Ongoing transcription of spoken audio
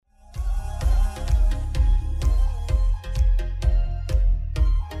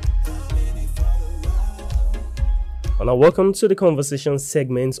Now, welcome to the conversation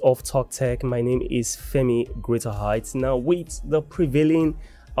segment of Talk Tech. My name is Femi Greater Heights. Now, with the prevailing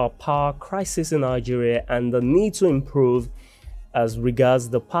power crisis in Nigeria and the need to improve as regards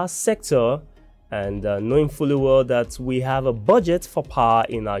the power sector, and knowing fully well that we have a budget for power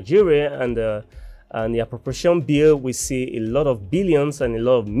in Nigeria, and the appropriation bill, we see a lot of billions and a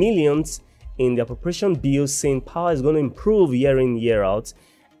lot of millions in the appropriation bill saying power is going to improve year in, year out.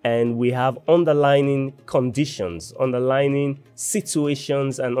 And we have underlying conditions, underlying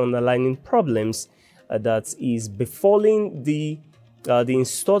situations, and underlying problems that is befalling the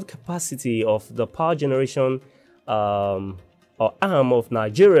installed capacity of the power generation or arm of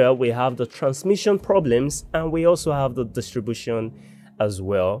Nigeria. We have the transmission problems, and we also have the distribution as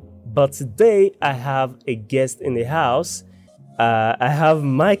well. But today I have a guest in the house. I have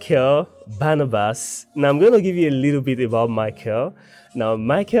Michael Barnabas. Now I'm going to give you a little bit about Michael. Now,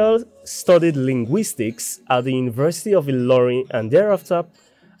 Michael studied linguistics at the University of Ilorin and thereafter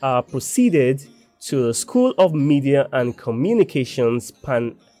proceeded to the School of Media and Communications,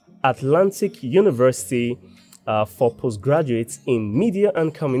 Pan-Atlantic University, for postgraduates in media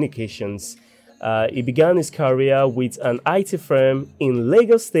and communications. He began his career with an IT firm in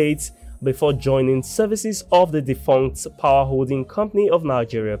Lagos State before joining services of the defunct Power Holding Company of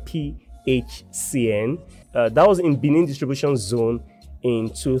Nigeria, PHCN. That was in Benin Distribution Zone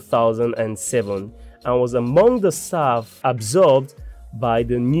in 2007, and was among the staff absorbed by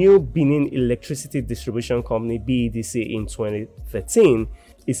the new Benin Electricity Distribution Company, BEDC, in 2013.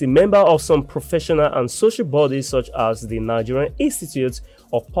 Is a member of some professional and social bodies such as the Nigerian Institute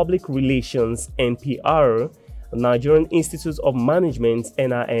of Public Relations, NPR, Nigerian Institute of Management,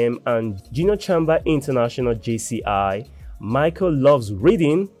 NIM, and Junior Chamber International, JCI. Michael loves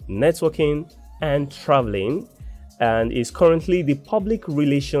reading, networking, and traveling, and is currently the Public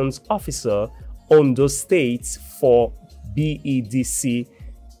Relations Officer Ondo State for BEDC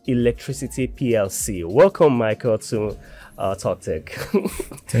Electricity PLC. Welcome, Michael, to Talk Tech.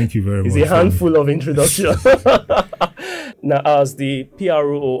 Thank you very much. It's a handful of introduction. Now, as the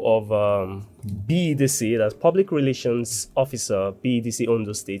PRO of BEDC, that's Public Relations Officer, BEDC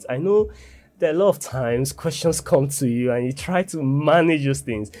Ondo State, I know that a lot of times questions come to you and you try to manage those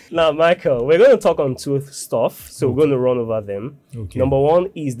things. Now, Michael, we're going to talk on two stuff, so we're going to run over them. Okay. Number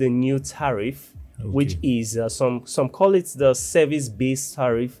one is the new tariff, Okay. which is some call it the service-based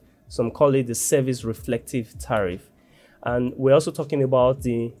tariff, some call it the service-reflective tariff. And we're also talking about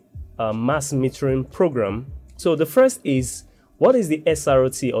the mass metering program. So the first is, what is the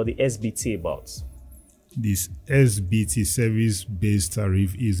SROT or the SBT about? This SBT, service-based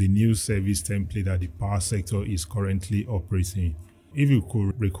tariff, is a new service template that the power sector is currently operating. If you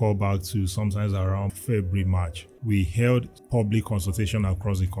could recall back to sometimes around February, March, we held public consultation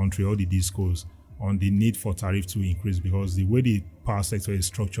across the country, all the DISCOs, on the need for tariff to increase, because the way the power sector is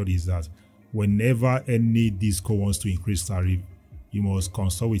structured is that whenever any DISCO wants to increase tariff, you must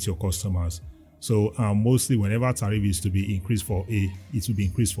consult with your customers. So mostly whenever tariff is to be increased for A, it will be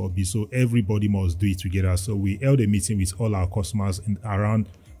increased for B. So everybody must do it together. So we held a meeting with all our customers around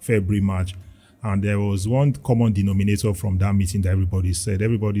February, March. And there was one common denominator from that meeting that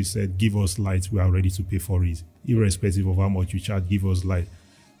everybody said, give us light, we are ready to pay for it. Irrespective of how much you charge, give us light.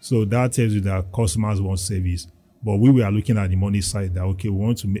 So that tells you that customers want service. But we were looking at the money side that, okay,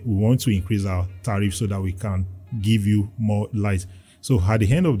 we want to increase our tariff so that we can give you more light. So at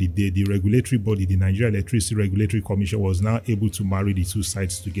the end of the day, the regulatory body, the Nigeria Electricity Regulatory Commission, was now able to marry the two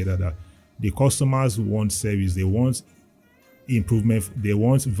sides together, that the customers want service, they want improvement, they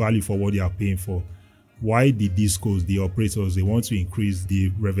want value for what they are paying for. Why the DISCOs, the operators, they want to increase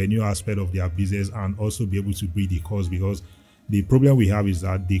the revenue aspect of their business and also be able to bring the cost, because the problem we have is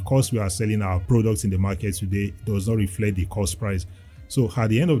that the cost we are selling our products in the market today does not reflect the cost price. So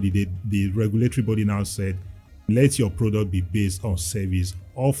at the end of the day, the regulatory body now said, let your product be based on service.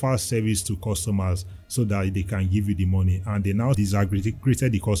 Offer service to customers so that they can give you the money. And they now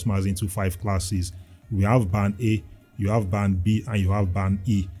disaggregated the customers into 5 classes. We have band A, you have band B, and you have band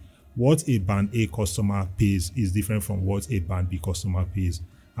E. What a band A customer pays is different from what a band B customer pays.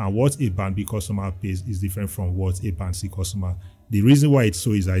 And what a band B customer pays is different from what a band C customer. The reason why it's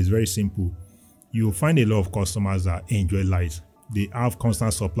so is that it's very simple. You'll find a lot of customers that enjoy light. They have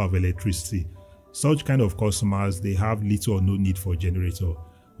constant supply of electricity. Such kind of customers, they have little or no need for a generator.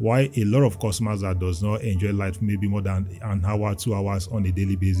 Why a lot of customers that does not enjoy light maybe more than an hour, 2 hours on a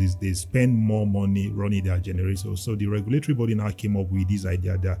daily basis, they spend more money running their generator. So the regulatory body now came up with this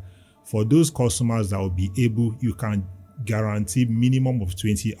idea that for those customers that will be able, you can guarantee minimum of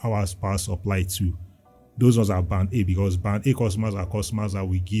 20 hours power supply to. Those ones are band A, because band A customers are customers that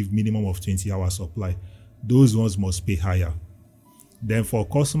we give minimum of 20 hours supply. those ones must pay higher. Then for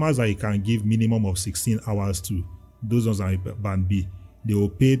customers that you can give minimum of 16 hours to, those ones are band B, they will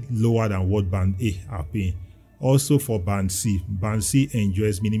pay lower than what band A are paying. Also for band C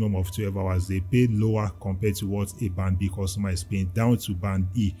enjoys minimum of 12 hours. They pay lower compared to what a band B customer is paying, down to band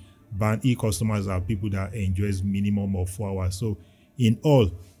E. Band E customers are people that enjoys minimum of 4 hours. So in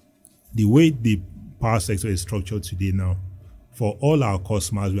all, the way the power sector is structured today now, for all our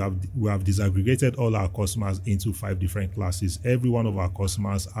customers, we have disaggregated all our customers into 5 different classes. Every one of our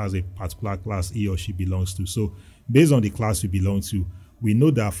customers has a particular class he or she belongs to. So based on the class we belong to, we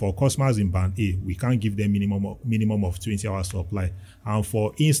know that for customers in band A, we can't give them minimum of 20 hours to apply. And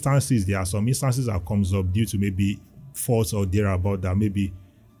for instances, there are some instances that comes up due to maybe faults or thereabout, that maybe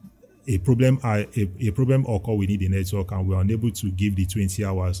a problem occur within the network and we're unable to give the 20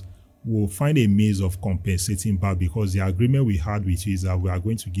 hours. We'll find a means of compensating back, because the agreement we had with you is that we are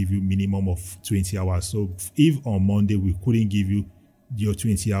going to give you minimum of 20 hours. So if on Monday we couldn't give you your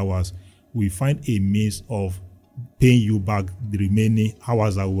 20 hours, we find a means of paying you back the remaining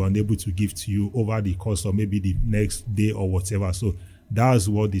hours that we were unable to give to you over the course of maybe the next day or whatever. So that's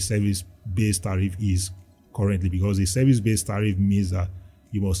what the service-based tariff is currently, because the service-based tariff means that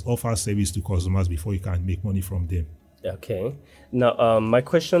you must offer service to customers before you can make money from them. Okay. Now, my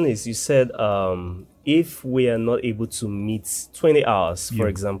question is, you said if we are not able to meet 20 hours, for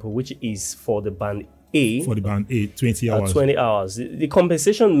example, which is for the band A. For the band A, 20 hours. 20 hours. The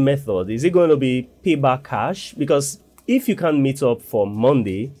compensation method, is it going to be payback cash? Because if you can't meet up for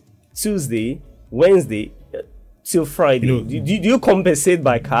Monday, Tuesday, Wednesday, till Friday, do you compensate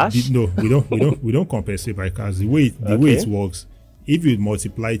by cash? No, we don't compensate by cash. The way it works, if you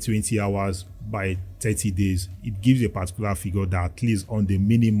multiply 20 hours by 30 days, it gives a particular figure that at least on the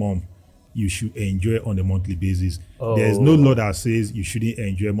minimum you should enjoy on a monthly basis. There's no law that says you shouldn't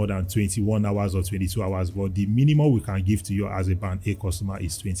enjoy more than 21 hours or 22 hours, but the minimum we can give to you as a band A customer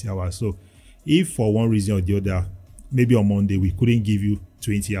is 20 hours. So if for one reason or the other, maybe on Monday we couldn't give you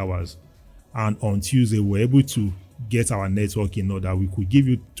 20 hours, and on Tuesday we're able to get our network in order, we could give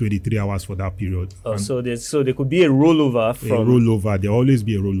you 23 hours for that period. So there could be a rollover there will always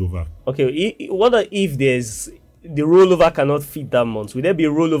be a rollover. Okay, what if the rollover cannot fit that month? Will there be a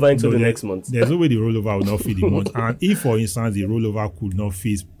rollover into the next month? There's no way the rollover will not fit the month. And if, for instance, the rollover could not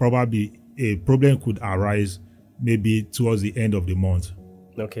fit, probably a problem could arise maybe towards the end of the month.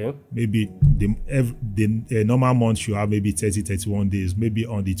 Okay. Maybe the normal month should have maybe 31 days. Maybe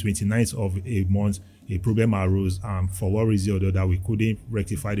on the 29th of a month, a problem arose, and for one reason or the other, we couldn't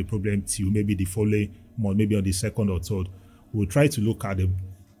rectify the problem till maybe the following month, maybe on the 2nd or 3rd. We'll try to look at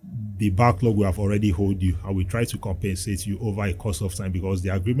the backlog we have already hold you, and we try to compensate you over a course of time, because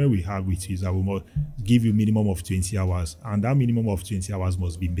the agreement we have with you is that we must give you minimum of 20 hours, and that minimum of 20 hours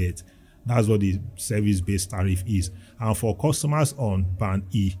must be met. That's what the service-based tariff is. And for customers on band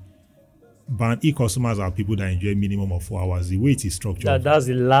E customers are people that enjoy minimum of 4 hours. The way it is structured, that's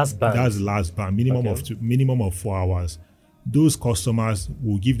the last band. That's the last band. Minimum of 4 hours. Those customers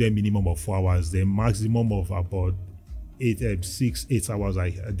will give them minimum of 4 hours. The maximum of about 8 hours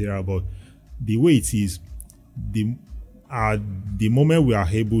thereabout. The way it is, the moment we are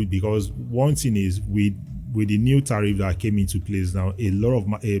able, because one thing is with the new tariff that came into place now, a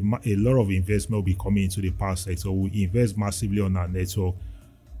lot of investment will be coming into the power sector. We invest massively on our network,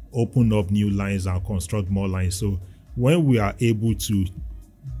 open up new lines and construct more lines. So when we are able to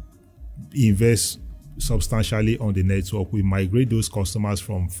invest substantially on the network, we migrate those customers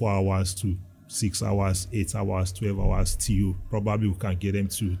from 4 hours to 6 hours, 8 hours, 12 hours till probably we can get them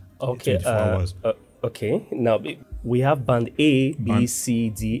to 24 hours. Okay, now we have band A, B, C,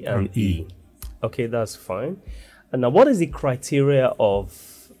 D, and E. Okay, that's fine. And now, what is the criteria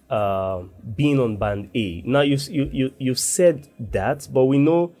of being on band A? Now, you've said that, but we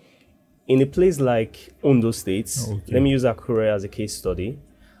know in a place like Ondo State, let me use Akure as a case study.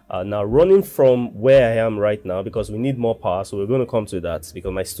 Now, running from where I am right now, because we need more power, so we're going to come to that,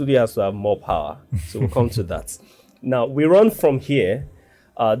 because my studio has to have more power, so we'll come to that. Now, we run from here,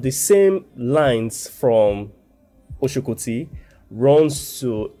 the same lines from Oshokoti runs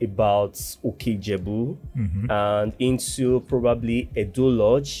to about Okejebu and into probably Edo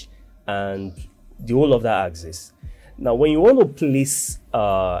Lodge and the whole of that axis. Now, when you want to place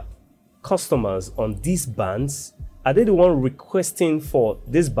customers on these bands, are they the one requesting for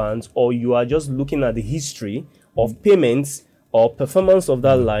these bands, or you are just looking at the history of payments or performance of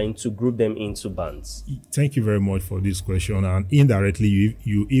that line to group them into bands? Thank you very much for this question. And indirectly,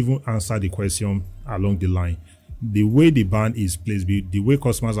 you even answered the question along the line. The way the band is placed, the way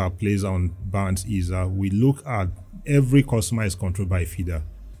customers are placed on bands is we look at every customer is controlled by a feeder.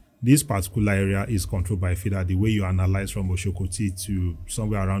 This particular area is controlled by feeder. The way you analyze from Oshokoti to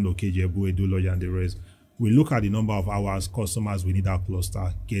somewhere around Okejebu, Edoloja, and the rest, we look at the number of hours customers within that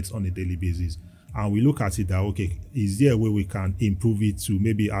cluster get on a daily basis. And we look at it that, okay, is there a way we can improve it to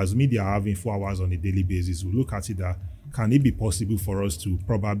maybe as media having 4 hours on a daily basis? We look at it that, can it be possible for us to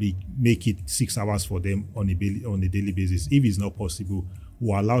probably make it 6 hours for them on a daily basis? If it's not possible,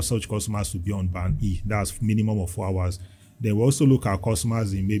 we'll allow such customers to be on band E. That's minimum of 4 hours. Then we also look at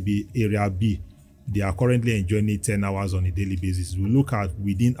customers in maybe area B. They are currently enjoying 10 hours on a daily basis. We look at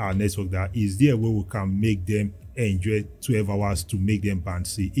within our network that, is there a way we can make them enjoy 12 hours to make them band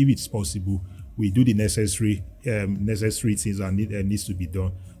C? If it's possible, we do the necessary things that needs to be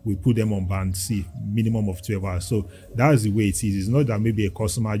done. We put them on band C, minimum of 12 hours. So that's the way it is. It's not that maybe a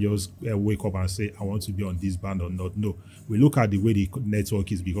customer just wake up and say, I want to be on this band or not. No, we look at the way the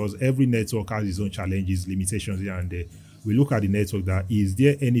network is, because every network has its own challenges, limitations here and there. We look at the network that, is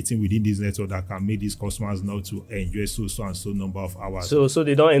there anything within this network that can make these customers now to enjoy so and so number of hours? So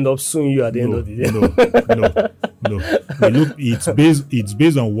they don't end up suing you at the end of the day. No. We look, it's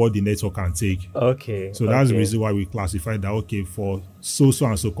based on what the network can take. Okay. So that's the reason why we classify that, okay, for so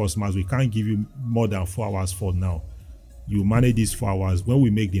and so customers, we can't give you more than 4 hours for now. You manage these 4 hours. When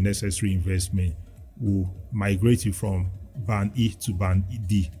we make the necessary investment, we'll migrate you from band E to band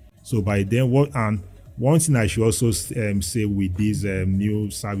D. So by then, one thing I should also say with this new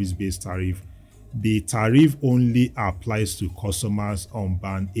service-based tariff, the tariff only applies to customers on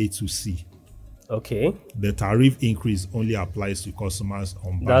band A to C. Okay. The tariff increase only applies to customers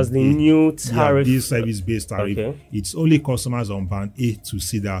on band That's the A. new tariff. Yeah, this service-based tariff. Okay. It's only customers on band A to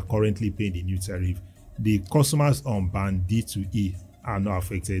C that are currently paying the new tariff. The customers on band D to E are not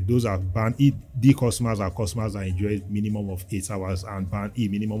affected. Those are band E. D customers are customers that enjoy minimum of 8 hours, and band E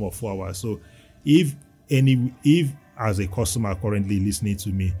minimum of 4 hours. So if as a customer currently listening to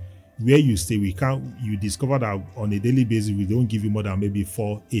me, where you stay, you discover that on a daily basis, we don't give you more than maybe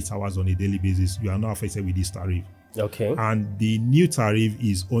 8 hours on a daily basis, you are not affected with this tariff. Okay. And the new tariff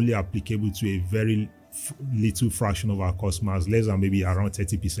is only applicable to a very little fraction of our customers, less than maybe around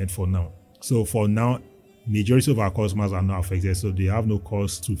 30% for now. So for now, majority of our customers are not affected, so they have no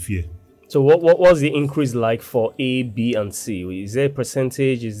cause to fear. So what was the increase like for A, B, and C? Is there a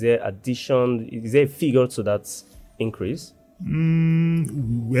percentage? Is there addition? Is there a figure to that increase?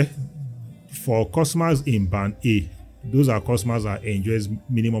 Well, for customers in band A, those are customers that enjoys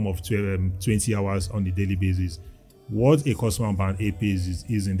minimum of 20 hours on a daily basis. What a customer on band A pays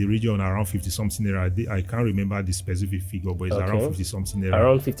is in the region around 50-something naira. I can't remember the specific figure, but it's around 50-something naira.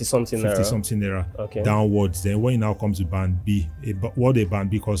 Around 50-something naira. 50-something naira. Okay. Downwards. Then when it now comes to band B, what a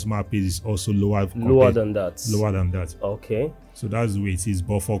band B customer pays is also lower. Lower than that. Lower than that. Okay. So that's the way it is.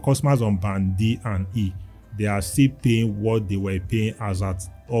 But for customers on band D and E, they are still paying what they were paying as at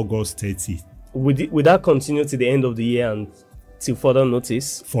August 30. Would that continue to the end of the year and till further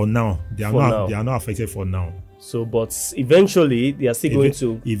notice? For now, they are not affected for now. So, but eventually they are still going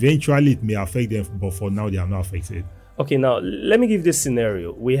to. Eventually, it may affect them, but for now, they are not affected. Okay, now let me give this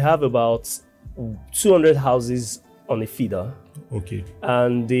scenario. We have about 200 houses on a feeder. Okay.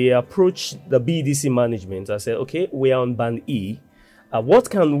 And they approach the BEDC management and say, okay, we are on band E. What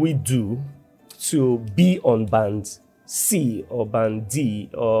can we do to be on band C or band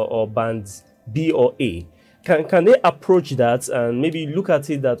D or band B or A? Can they approach that and maybe look at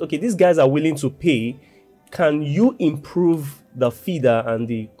it that, okay, these guys are willing to pay. Can you improve the feeder and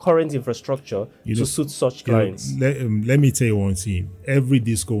the current infrastructure to suit such clients? Let me tell you one thing. Every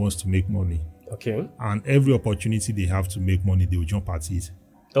disco wants to make money. Okay. And every opportunity they have to make money, they will jump at it.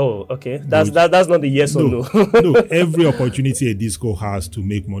 Oh, okay. That's not the yes or no. No, every opportunity a disco has to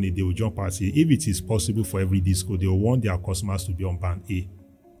make money, they will jump at it. If it is possible for every disco, they will want their customers to be on band A.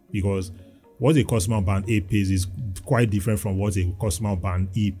 Because what a customer on band A pays is quite different from what a customer on band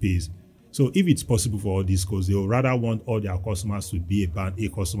E pays. So if it's possible for all discos, they will rather want all their customers to be a band A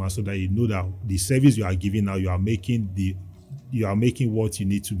customer, so that you know that the service you are giving now, you are making what you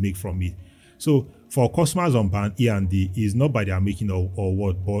need to make from it. So for customers on band E and D, it's not by their making or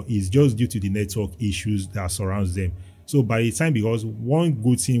what, but it's just due to the network issues that surrounds them. So by the time, because one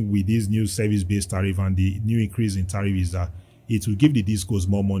good thing with this new service-based tariff and the new increase in tariff is that it will give the discos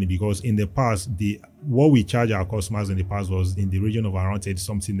more money, because in the past, what we charge our customers in the past was in the region of around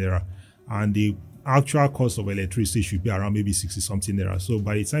 30-something naira. And the actual cost of electricity should be around maybe 60-something naira. So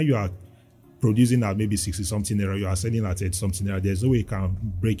by the time you are producing at maybe 60-something naira, you are selling at 80-something naira, there's no way you can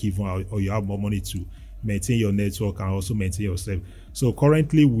break even, or you have more money to maintain your network and also maintain yourself. So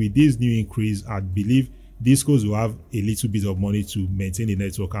currently, with this new increase, I believe discos will have a little bit of money to maintain the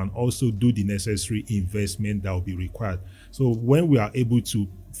network and also do the necessary investment that will be required. So when we are able to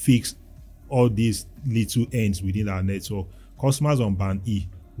fix all these little ends within our network, customers on band E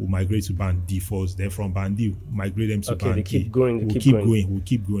will migrate to band D first. Then from band D, migrate them to band they E. keep going. We'll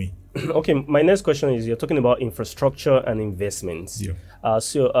keep going. Okay, my next question is, you're talking about infrastructure and investments. Yeah.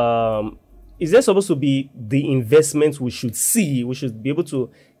 Is there supposed to be the investments we should see? We should be able to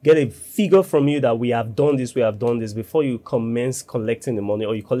get a figure from you that we have done this before you commence collecting the money,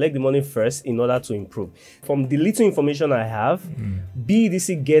 or you collect the money first in order to improve. From the little information I have,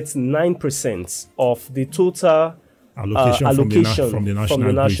 BEDC gets 9% of the total allocation from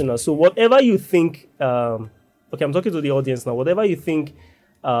the national. So whatever you think, okay, I'm talking to the audience now. Whatever you think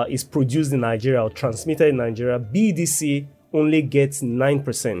is produced in Nigeria or transmitted in Nigeria, BEDC only gets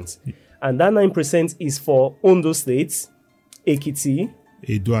 9%. And that 9% is for Ondo State, Ekiti,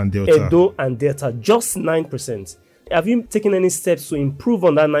 Edo and Delta. Just 9%. Have you taken any steps to improve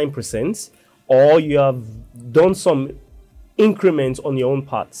on that 9%, or you have done some increments on your own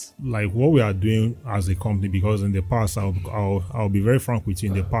parts? Like what we are doing as a company, because in the past, I'll be very frank with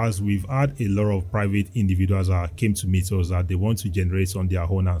you, in the past, we've had a lot of private individuals that came to meet us that they want to generate on their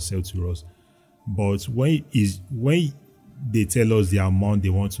own and sell to us. But when they tell us the amount they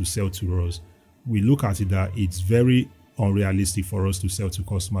want to sell to us, we look at it that it's very unrealistic for us to sell to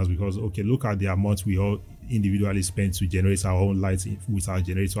customers, because, okay, look at the amount we all individually spend to generate our own lights with our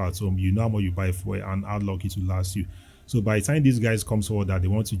generator at home. You know how much you buy for it and how long it will last you. So by the time these guys come forward that they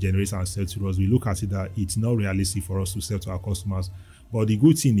want to generate and sell to us, we look at it that it's not realistic for us to sell to our customers. But the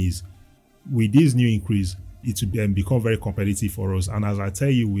good thing is, with this new increase, it will become very competitive for us. And as I tell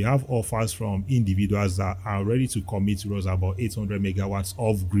you, we have offers from individuals that are ready to commit to us about 800 megawatts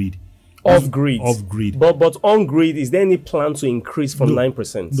off grid. Off grid. But on grid, is there any plan to increase from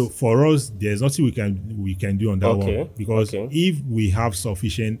 9%? No, for us, there's nothing we can do on that one. Because if we have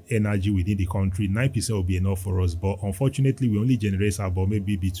sufficient energy within the country, 9% will be enough for us. But unfortunately, we only generate about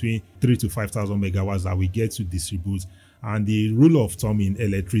maybe between 3,000 to 5,000 megawatts that we get to distribute. And the rule of thumb in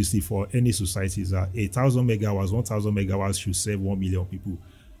electricity for any society is that 1,000 megawatts should serve 1 million people.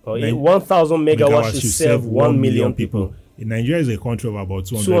 1,000 megawatts should serve 1 million people. Nigeria is a country of about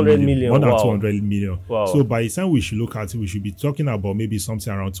 200 million. More than 200 million. Wow. So by the time we should look at it, we should be talking about maybe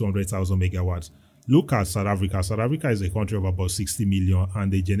something around 200,000 megawatts. Look at South Africa. South Africa is a country of about 60 million,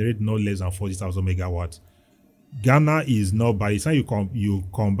 and they generate no less than 40,000 megawatts. Ghana is not, by the time you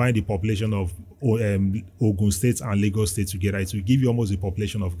combine the population of Ogun State and Lagos State together, it will give you almost the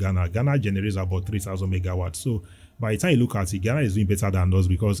population of Ghana. Ghana generates about 3,000 megawatts. So by the time you look at it, Ghana is doing better than us,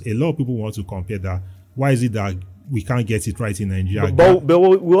 because a lot of people want to compare that. Why is it that we can't get it right in Nigeria? But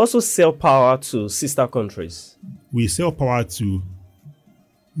we also sell power to sister countries. We sell power to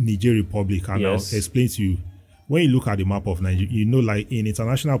Niger Republic, and I'll explain to you. When you look at the map of Nigeria, you know, like in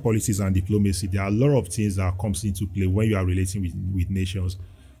international politics and diplomacy, there are a lot of things that comes into play when you are relating with nations.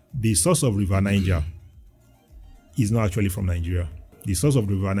 The source of River Niger is not actually from Nigeria. The source of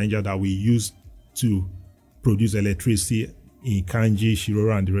River Niger that we use to produce electricity in Kanji,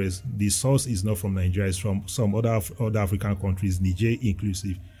 Shiroro, and the rest, the source is not from Nigeria. It's from some other African countries, Niger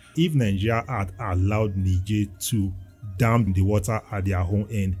inclusive. If Nigeria had allowed Niger to dam the water at their own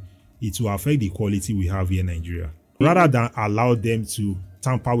end, it will affect the quality we have here in Nigeria. Rather than allow them to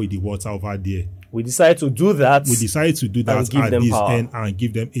tamper with the water over there, we decided to do that. At this end and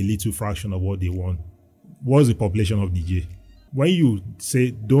give them a little fraction of what they want. What's the population of Niger? When you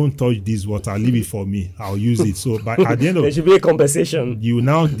say, don't touch this water, leave it for me, I'll use it. So but at the end of there should be a compensation. You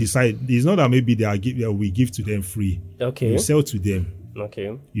now decide, it's not that maybe we give to them free. Okay. You sell to them.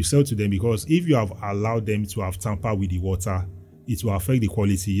 Okay. You sell to them, because if you have allowed them to have tampered with the water, it will affect the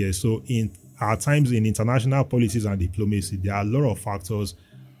quality here. So at times in international politics and diplomacy, there are a lot of factors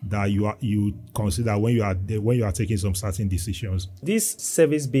that you consider when you are taking some certain decisions. This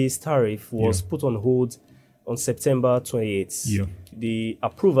service-based tariff was put on hold on September 28th. Yeah. The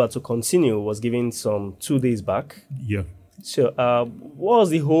approval to continue was given some 2 days back. Yeah. So, what was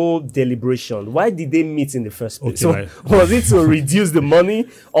the whole deliberation? Why did they meet in the first place? Okay, so, was it to reduce the money,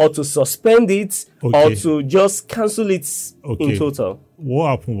 or to suspend it, or to just cancel it in total? What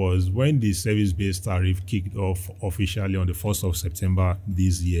happened was, when the service-based tariff kicked off officially on the 1st of September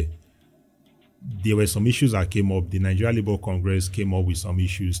this year, there were some issues that came up. The Nigeria Labour Congress came up with some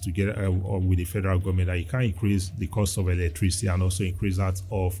issues together with the federal government that you can't increase the cost of electricity and also increase that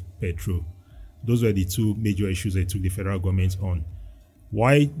of petrol. Those were the two major issues they took the federal government on.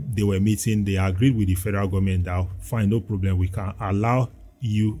 While they were meeting, they agreed with the federal government that, fine, no problem, we can allow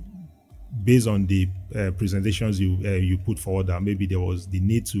you, based on the presentations you put forward, that maybe there was the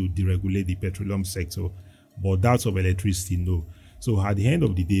need to deregulate the petroleum sector, but that of electricity, no. So at the end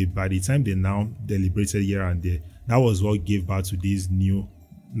of the day, by the time they now deliberated here and there, that was what gave birth to this new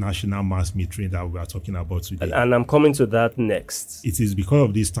national mass metering that we are talking about today. And I'm coming to that next. It is because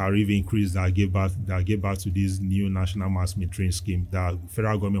of this tariff increase that gave birth to this new national mass metering scheme that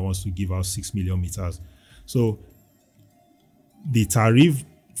federal government wants to give out 6 million meters. So the tariff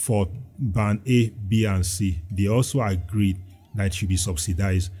for band A, B, and C, they also agreed that it should be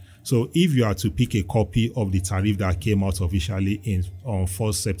subsidized. So if you are to pick a copy of the tariff that came out officially on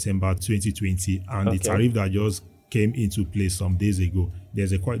 1st September 2020 and the tariff that just came into place some days ago,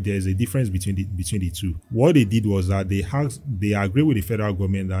 there's a difference between the two. What they did was that they agreed with the federal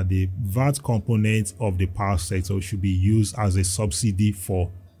government that the VAT component of the power sector should be used as a subsidy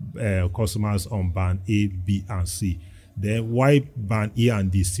for customers on band A, B, and C. Then why band E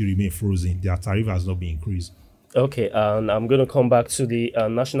and D still remain frozen? Their tariff has not been increased. Okay, and I'm going to come back to the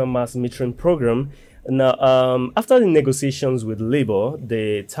National Mass Metering Program. Now, after the negotiations with Labour,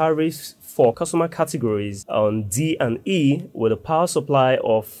 the tariffs for customer categories on D and E with a power supply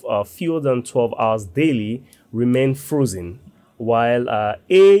of fewer than 12 hours daily remain frozen, while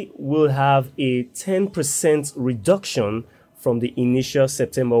A will have a 10% reduction from the initial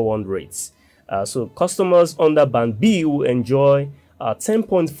September 1 rates. So customers under band B will enjoy a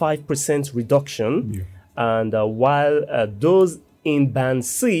 10.5% reduction. Yeah. And while those in band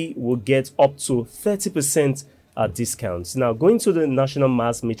C will get up to 30% discounts. Now, going to the National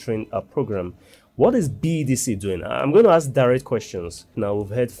Mass Metering Program, what is BEDC doing? I'm going to ask direct questions. Now, we've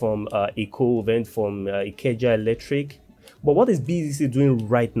heard from ECO, we've heard from Ikeja Electric. But what is BEDC doing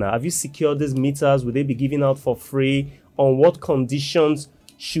right now? Have you secured these meters? Will they be given out for free? On what conditions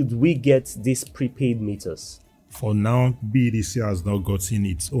should we get these prepaid meters? For now, BEDC has not gotten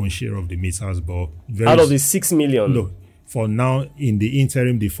its own share of the meters, but out of the 6 million? No. For now, in the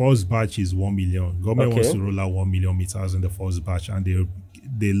interim, the first batch is 1 million. Government wants to roll out 1 million meters in the first batch, and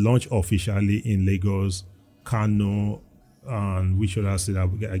they launch officially in Lagos, Kano, and which other state?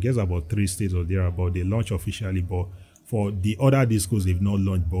 I guess about 3 states or thereabout. They launch officially, but for the other discos, they've not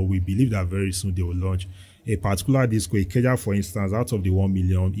launched. But we believe that very soon they will launch a particular disco. Ikeja, for instance, out of the 1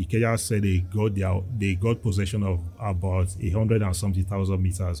 million, Ikeja said they got possession of about 100 and something thousand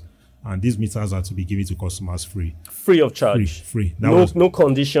meters, and these meters are to be given to customers free of charge. Free. No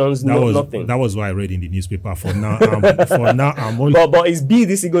conditions, nothing. That was what I read in the newspaper. For now, I'm only. But is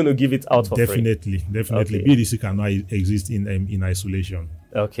BEDC going to give it out for free? Definitely. Okay. BEDC cannot exist in isolation.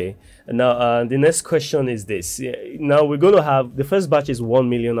 Okay. Now the next question is this. Now we're going to have the first batch is 1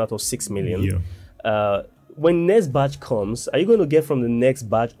 million out of 6 million. Yeah. When next batch comes, are you going to get from the next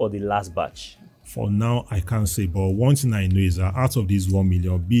batch or the last batch? For now, I can't say, but one thing I know is that out of this 1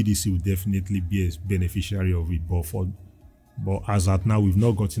 million, BEDC will definitely be a beneficiary of it. But as at now, we've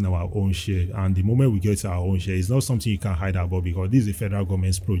not gotten our own share. And the moment we get our own share, it's not something you can hide about because this is a federal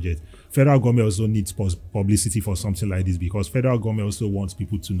government's project. Federal government also needs publicity for something like this because federal government also wants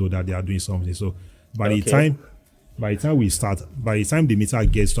people to know that they are doing something. So by the time the meter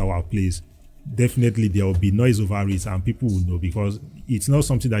gets to our place, definitely there will be noise over it and people will know because it's not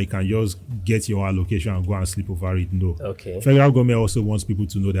something that you can just get your allocation and go and sleep over it. No. Okay. Federal government also wants people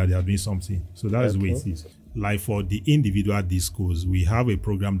to know that they are doing something. So that's the way it is. Like for the individual discos, we have a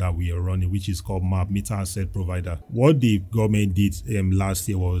program that we are running which is called MAP, Meter Asset Provider. What the government did last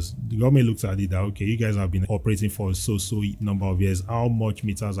year was the government looked at it that, okay, you guys have been operating for so number of years. How much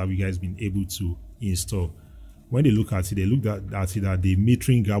meters have you guys been able to install? When they looked at it, that the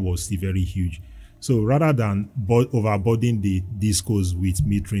metering gap was still very huge. So rather than overburdening the discos with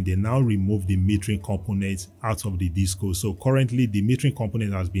metering, they now remove the metering component out of the discos. So currently, the metering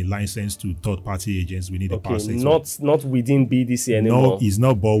component has been licensed to third-party agents within the power sector. Not within BEDC anymore. No, it's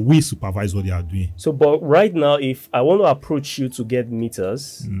not, but we supervise what they are doing. So, but right now, if I want to approach you to get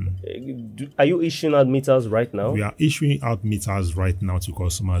meters, are you issuing out meters right now? We are issuing out meters right now to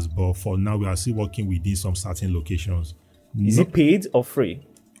customers, but for now, we are still working within some certain locations. Is it paid or free?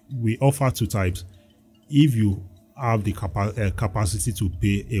 We offer 2 types. If you have the capacity to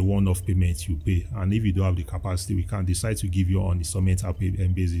pay a one-off payment, you pay. And if you don't have the capacity, we can decide to give you on instrumental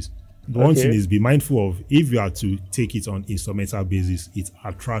basis. The one thing is be mindful of if you are to take it on instrumental basis, it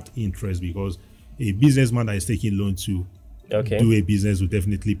attracts interest because a businessman that is taking loan to do a business will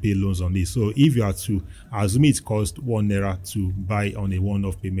definitely pay loans on this. So if you are to assume it costs 1 naira to buy on a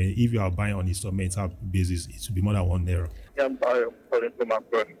one-off payment, if you are buying on instrumental basis, it will be more than 1 naira.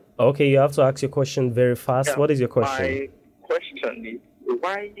 Okay, you have to ask your question very fast. Yeah, what is your question? My question is,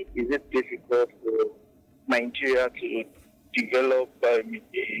 why is it difficult for Nigeria to develop a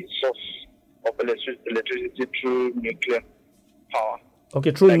source of electricity through nuclear power?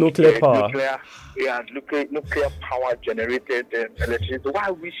 Okay, through nuclear power. Nuclear power generated electricity. Why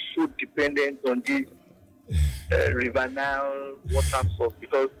are we so dependent on this River Nile water source,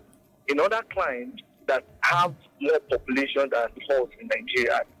 because in other clients that have more population than us in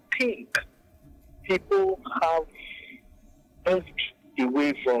Nigeria, I think people have moved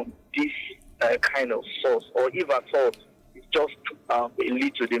away from this kind of source, or if at all, it's just a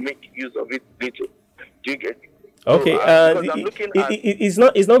little, they make use of it little. Do you get it? Okay, So, I'm looking at, it's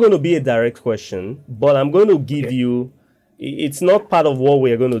not going to be a direct question, but I'm going to give you. It's not part of what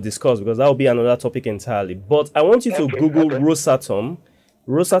we are going to discuss because that will be another topic entirely. But I want you to Google Rosatom.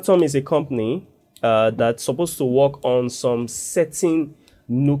 Rosatom is a company that's supposed to work on some certain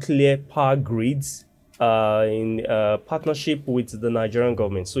nuclear power grids in partnership with the Nigerian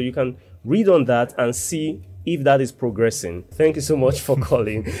government. So you can read on that and see if that is progressing. Thank you so much for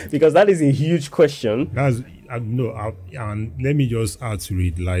calling, because that is a huge question. And let me just add to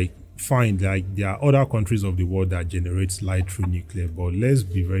it, there are other countries of the world that generates light through nuclear, but let's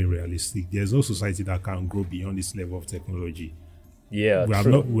be very realistic. There's no society that can grow beyond this level of technology. Yeah,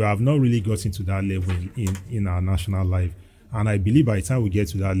 we have not really gotten to that level in our national life. And I believe by the time we get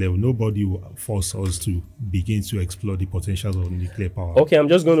to that level, nobody will force us to begin to explore the potentials of nuclear power. Okay, I'm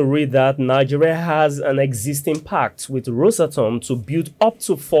just going to read that. Nigeria has an existing pact with Rosatom to build up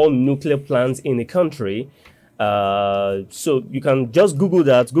to 4 nuclear plants in the country. So you can just Google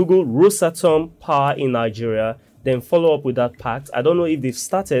that. Google Rosatom Power in Nigeria, then follow up with that pact. I don't know if they've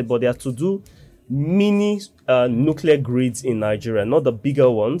started, but they are to do mini nuclear grids in Nigeria, not the bigger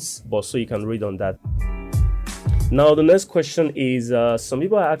ones, but so you can read on that. Now, the next question is, some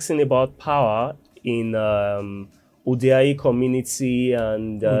people are asking about power in Udiayi community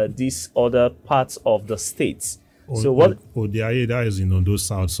and these other parts of the states. So what? Udiayi, that is in Ondo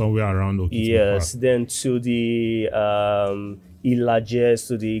South, somewhere around Okitipa. Yes, then to the Ilajes,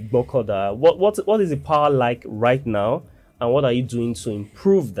 to the Gbokoda. What is the power like right now, and what are you doing to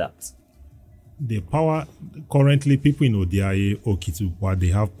improve that? The power, currently people in Udiayi, Okitipa, they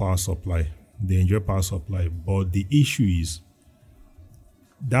have power supply. They enjoy power supply, but the issue is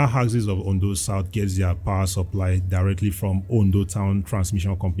that axis of Ondo South gets their power supply directly from Ondo Town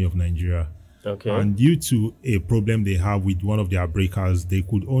Transmission Company of Nigeria. Okay. And due to a problem they have with one of their breakers, they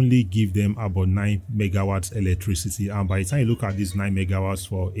could only give them about 9 megawatts electricity. And by the time you look at these 9 megawatts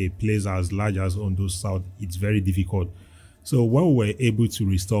for a place as large as Ondo South, it's very difficult. So when we were able to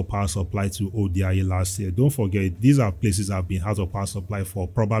restore power supply to ODIA last year, don't forget, these are places that have been out of power supply for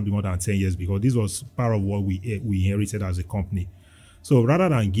probably more than 10 years because this was part of what we inherited as a company. So rather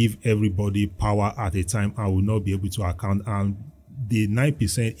than give everybody power at a time, I will not be able to account, and the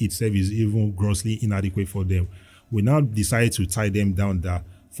 9% itself is even grossly inadequate for them. We now decided to tie them down that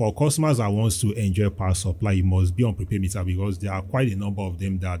for customers that wants to enjoy power supply, you must be on prepaid meter because there are quite a number of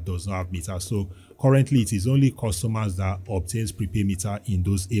them that does not have meter. So currently, it is only customers that obtains prepaid meter in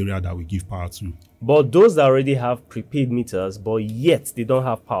those areas that we give power to. But those that already have prepaid meters, but yet they don't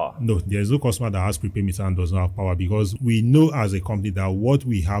have power. No, there is no customer that has prepaid meter and does not have power because we know as a company that what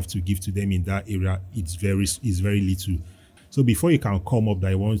we have to give to them in that area is very little. So before you can come up that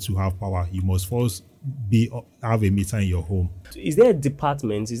you want to have power, you must first have a meter in your home. Is there a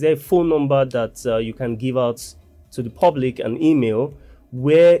department, is there a phone number that you can give out to the public, an email,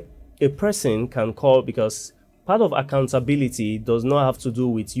 where a person can call? Because part of accountability does not have to do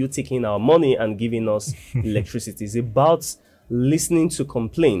with you taking our money and giving us electricity. It's about listening to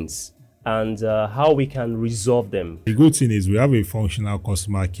complaints and how we can resolve them. The good thing is we have a functional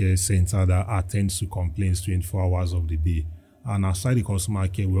customer care center that attends to complaints 24 hours of the day. And aside the customer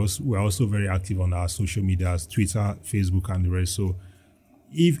care, we're also very active on our social medias, Twitter, Facebook, and the rest. So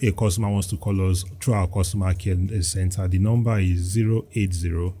if a customer wants to call us through our customer care center, the number is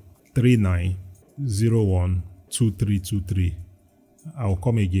 080-3901-2323. I'll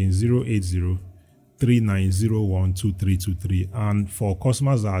come again, 080-3901-2323. And for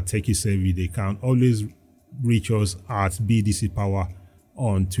customers that are techie savvy, they can always reach us at BEDC Power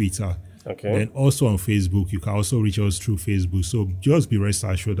on Twitter. Okay. Then also on Facebook, you can also reach us through Facebook. So just be rest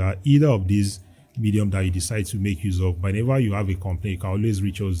assured that either of these medium that you decide to make use of, whenever you have a complaint, you can always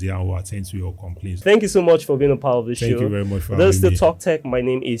reach us there and we'll attend to your complaints. Thank you so much for being a part of the show. Thank you very much for This is having the me. Talk Tech. My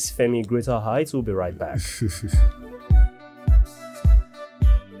name is Femi Greater Heights. We'll be right back.